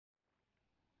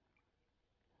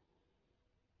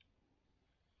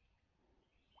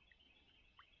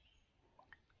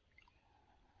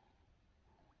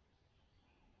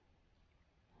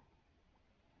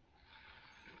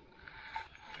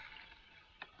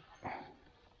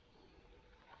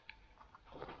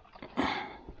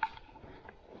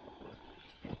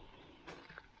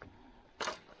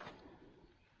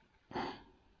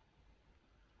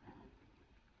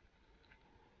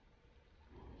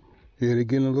Yeah, they're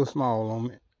getting a little small on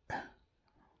me. I'm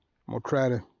gonna try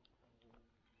to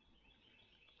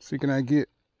see can I get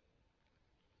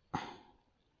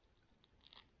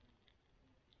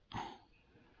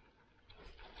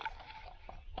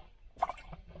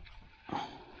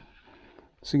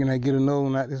another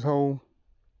one out this hole.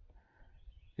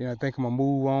 Yeah, I think I'm gonna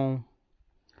move on.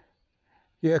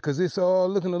 Yeah, cause it's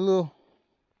looking a little,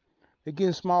 it's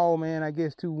getting small, man. I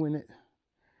guess too when it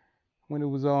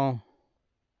was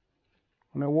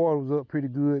when that water was up pretty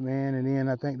good, man. And then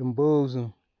I think them bugs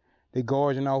and they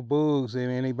gorging off bugs, and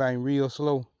man, they biting real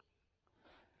slow.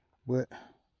 But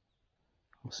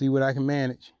I'll see what I can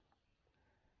manage.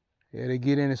 Yeah, they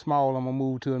get any small, I'm gonna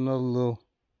move to another little.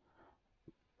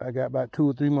 I got about 2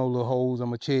 or 3 more little holes I'm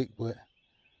gonna check, but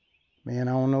man,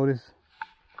 I don't know this.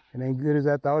 It ain't good as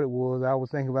I thought it was. I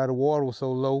was thinking about the water was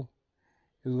so low.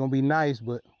 It was gonna be nice,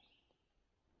 but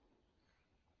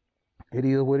it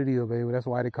is what it is, baby. That's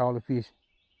why they call it fish.